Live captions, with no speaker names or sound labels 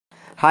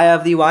Hi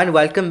everyone,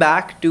 welcome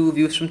back to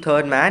Views from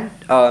Third Man.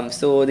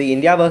 So the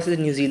India versus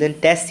New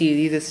Zealand Test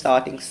series is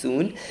starting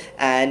soon,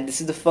 and this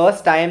is the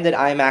first time that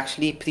I'm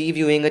actually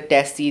previewing a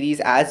Test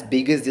series as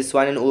big as this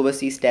one, an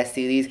overseas Test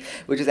series,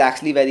 which is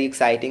actually very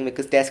exciting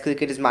because Test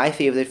cricket is my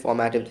favorite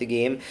format of the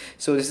game.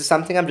 So this is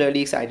something I'm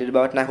really excited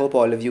about, and I hope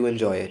all of you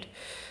enjoy it.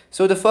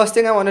 So the first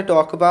thing I want to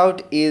talk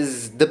about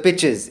is the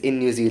pitches in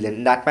New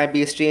Zealand. That might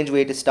be a strange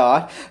way to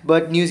start,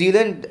 but New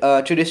Zealand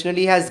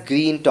traditionally has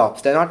green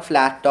tops. They're not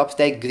flat tops,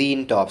 they're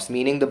green tops,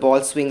 meaning the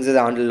ball swings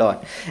around a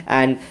lot.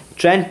 And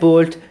Trent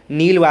Bolt,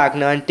 Neil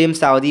Wagner, and Tim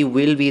Southee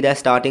will be their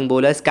starting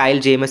bowlers. Kyle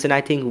Jamieson, I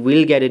think,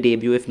 will get a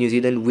debut if New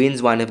Zealand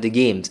wins one of the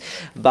games.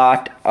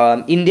 But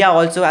India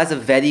also has a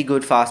very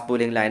good fast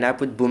bowling lineup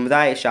with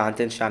Bumrah, Ishant,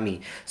 and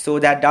Shami. So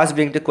that does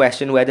bring to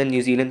question whether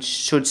New Zealand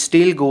should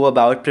still go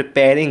about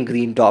preparing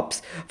green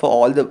tops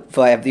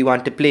for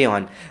everyone to play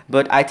on.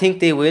 But I think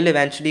they will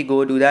eventually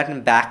go do that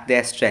and back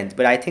their strength.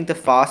 But I think the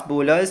fast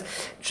bowlers,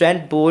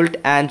 Trent Bolt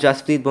and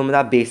Jasprit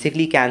Bumrah,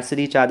 basically cancel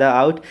each other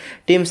out.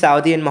 Tim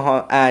Southee and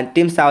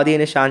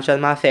Ishant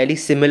Sharma are fairly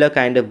similar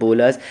kind of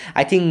bowlers.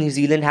 I think New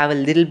Zealand have a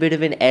little bit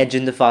of an edge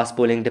in the fast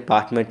bowling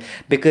department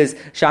because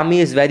Shami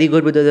is very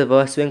good with the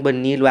reverse swing, but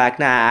Neil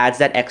Wagner adds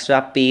that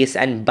extra pace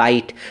and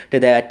bite to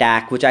their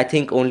attack, which I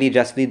think only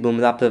Jasprit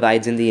Bumrah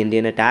provides in the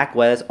Indian attack,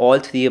 whereas all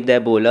three of their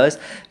bowlers,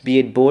 be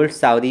it Bolt,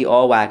 Southee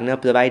or Wagner,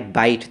 provide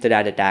bite to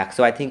that attack.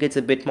 So I think it's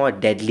a bit more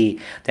deadly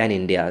than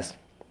India's.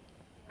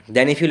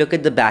 Then if you look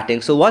at the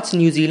batting, so what's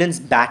New Zealand's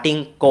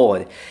batting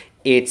core?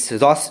 It's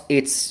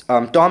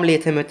Tom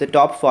Latham at the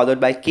top, followed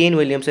by Kane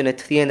Williamson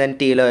at three, and then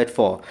Taylor at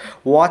four.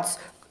 What's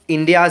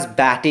India's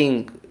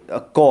batting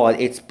core?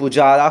 It's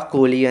Pujara,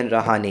 Kohli, and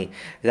Rahane.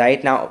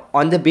 Right now,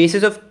 on the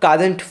basis of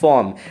current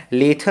form,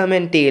 Latham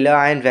and Taylor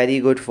are in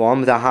very good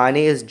form. Rahane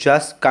is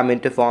just come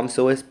into form,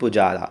 so is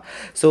Pujara.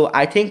 So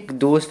I think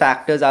those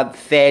factors are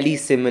fairly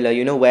similar.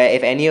 Where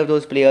if any of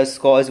those players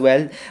scores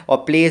well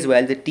or plays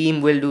well, the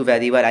team will do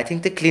very well. I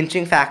think the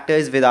clinching factor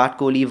is Virat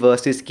Kohli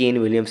versus Kane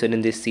Williamson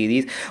in this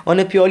series on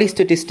a purely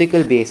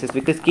statistical basis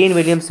because Kane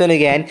Williamson,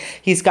 again,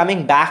 he's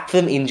coming back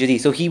from injury,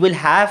 so he will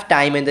have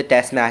time in the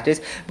test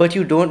matches, but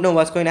you don't know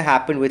what's going to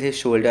happen with his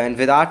shoulder. And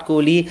Virat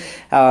Kohli,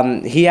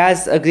 he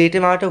has a great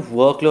amount of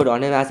workload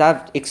on him, as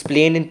I've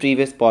explained in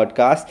previous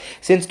podcasts.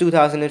 Since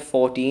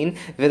 2014,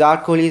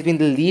 Virat Kohli has been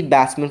the lead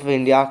batsman for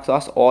India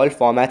across all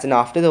formats, and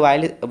after a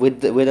while,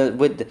 with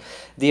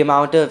the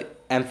amount of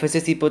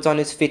emphasis he puts on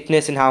his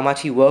fitness and how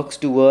much he works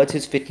towards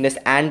his fitness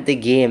and the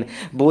game,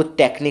 both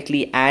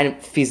technically and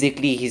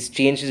physically, he's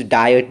changed his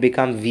diet,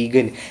 become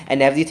vegan,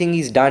 and everything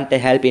he's done to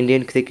help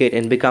Indian cricket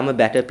and become a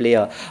better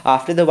player.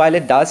 After the while,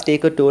 it does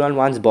take a toll on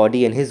one's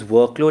body, and his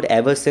workload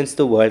ever since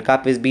the World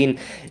Cup has been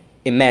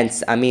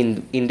immense. I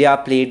mean, India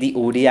played the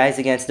ODIs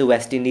against the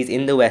West Indies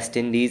in the West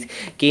Indies,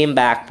 came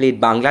back,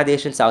 played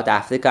Bangladesh and South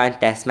Africa in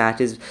test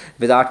matches.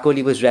 Virat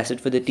Kohli was rested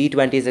for the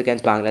T20s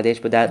against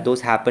Bangladesh, but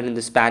those happened in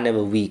the span of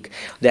a week.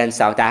 Then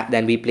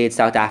we played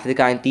South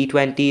Africa in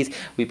T20s,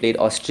 we played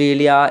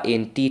Australia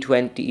in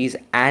T20s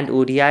and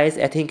ODIs,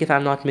 I think, if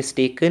I'm not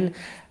mistaken.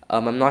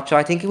 I'm not sure.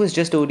 I think it was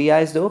just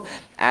ODIs though.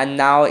 And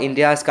now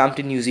India has come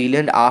to New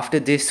Zealand. After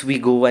this, we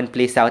go and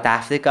play South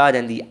Africa.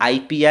 Then the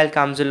IPL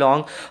comes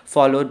along,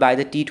 followed by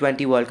the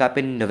T20 World Cup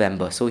in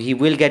November. So he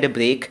will get a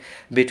break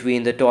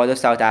between the tour of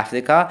South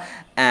Africa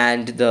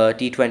and the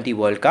T20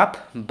 World Cup,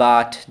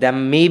 but there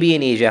may be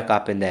an Asia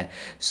Cup in there.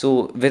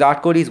 So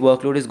Virat Kohli's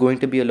workload is going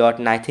to be a lot,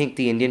 and I think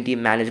the Indian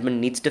team management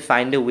needs to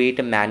find a way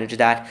to manage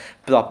that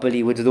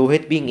properly. With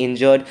Rohit being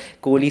injured,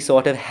 Kohli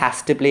sort of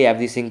has to play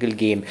every single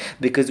game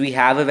because we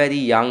have a very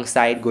young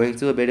side going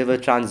through a bit of a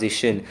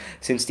transition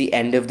since the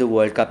end of the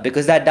World Cup,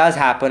 because that does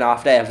happen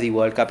after every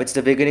World Cup. It's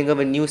the beginning of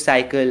a new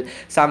cycle.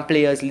 Some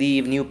players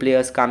leave, new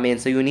players come in,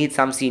 so you need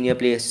some senior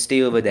players to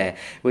stay over there.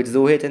 With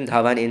Rohit and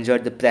Dhawan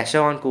injured, the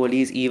pressure on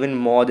Kohli is even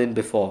more than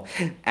before.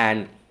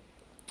 And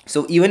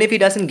so even if he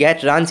doesn't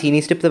get runs, he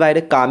needs to provide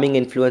a calming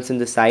influence in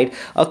the side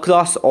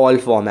across all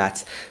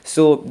formats.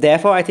 So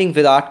therefore, I think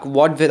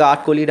what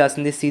Virat Kohli does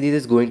in this series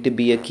is going to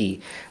be a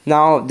key.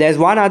 Now, there's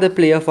one other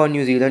player for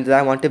New Zealand that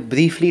I want to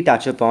briefly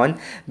touch upon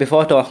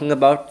before talking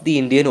about the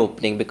Indian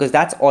opening, because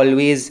that's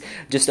always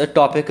just a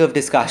topic of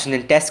discussion.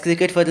 In Test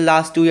cricket for the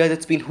last 2 years,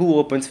 it's been who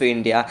opens for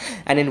India,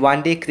 and in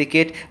one day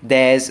cricket,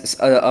 there's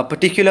a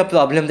particular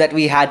problem that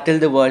we had till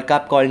the World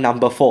Cup called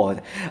number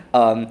 4.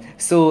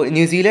 So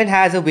New Zealand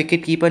has a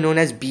wicketkeeper known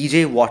as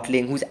BJ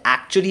Watling, who's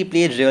actually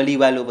played really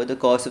well over the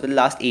course of the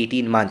last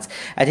 18 months.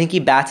 I think he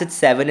bats at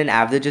 7 and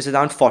averages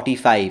around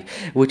 45,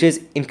 which is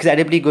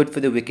incredibly good for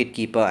the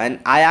wicketkeeper.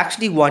 And I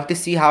actually want to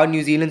see how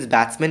New Zealand's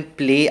batsmen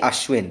play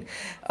Ashwin,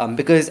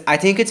 because I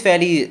think it's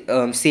fairly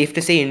safe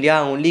to say India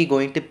are only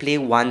going to play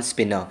one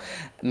spinner.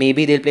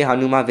 Maybe they'll play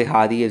Hanuma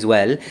Vihari as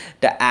well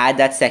to add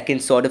that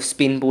second sort of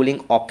spin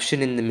bowling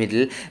option in the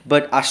middle.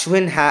 But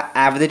Ashwin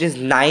averages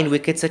 9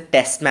 wickets a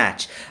test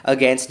match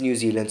against New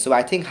Zealand. So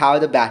I think how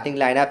the batting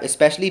lineup,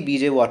 especially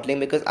BJ Watling,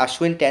 because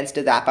Ashwin tends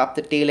to wrap up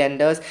the tail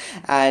enders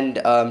and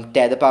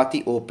tear apart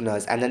the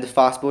openers. And then the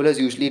fast bowlers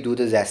usually do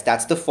the rest.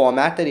 That's the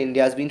format that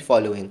India has been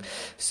following.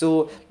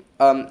 So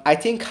I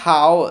think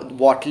how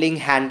Watling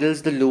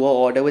handles the lower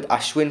order with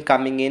Ashwin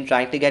coming in,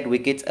 trying to get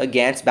wickets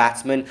against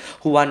batsmen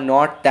who are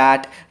not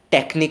that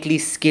technically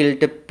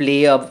skilled to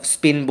play a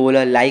spin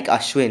bowler like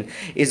Ashwin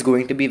is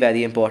going to be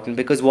very important,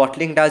 because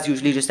Watling does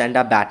usually just end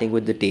up batting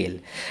with the tail.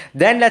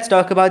 Then let's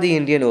talk about the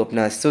Indian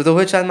openers. So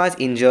Rohit Sharma is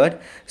injured,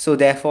 so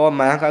therefore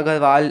Mayank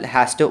Agarwal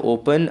has to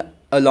open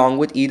along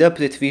with either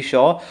Prithvi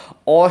Shaw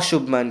or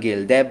Shubman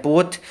Gill. They've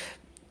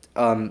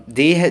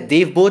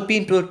both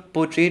been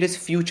portrayed as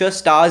future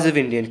stars of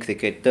Indian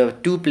cricket. The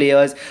two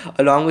players,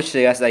 along with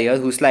Shreyas Iyer,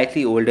 who's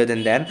slightly older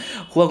than them,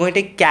 who are going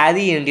to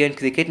carry Indian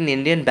cricket and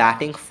Indian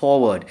batting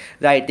forward.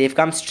 Right? They've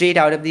come straight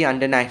out of the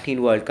Under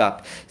 19 World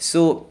Cup.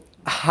 So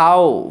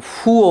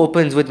who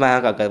opens with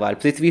Mayank Agarwal,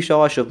 Prithvi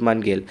Shaw or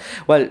Shubman Gill?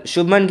 Well,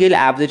 Shubman Gill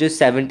averages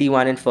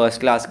 71 in first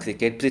class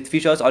cricket.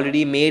 Prithvi Shaw's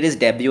already made his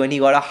debut and he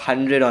got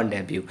 100 on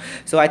debut.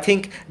 So I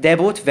think they're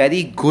both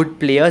very good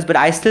players, but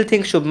I still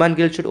think Shubman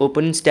Gill should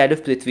open instead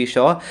of Prithvi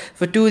Shaw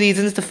for two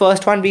reasons. The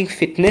first one being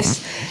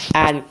fitness,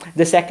 and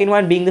the second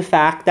one being the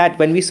fact that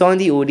when we saw in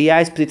the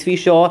ODIs, Prithvi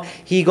Shaw,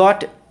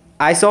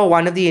 I saw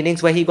one of the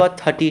innings where he got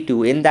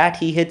 32. In that,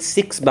 he hit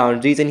 6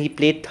 boundaries and he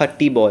played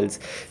 30 balls.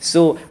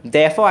 So,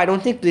 therefore, I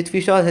don't think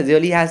Prithvi Shaw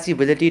really has the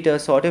ability to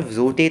sort of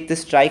rotate the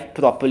strike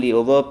properly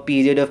over a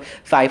period of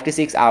 5 to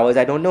 6 hours.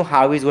 I don't know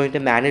how he's going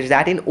to manage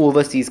that in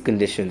overseas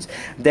conditions.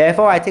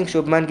 Therefore, I think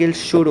Shubman Gill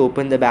should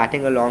open the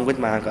batting along with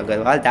Mayank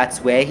Agarwal. That's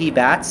where he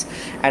bats.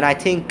 And I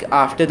think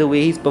after the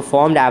way he's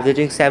performed,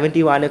 averaging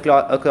 71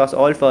 across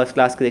all first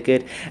class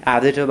cricket,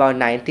 average of about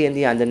 90 in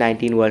the Under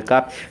 19 World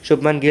Cup,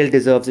 Shubman Gill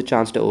deserves a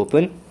chance to open.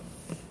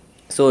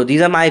 So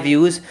these are my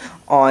views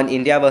on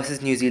India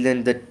versus New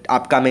Zealand, the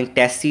upcoming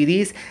Test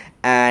series,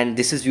 and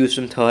this is Views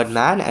from Third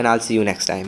Man, and I'll see you next time.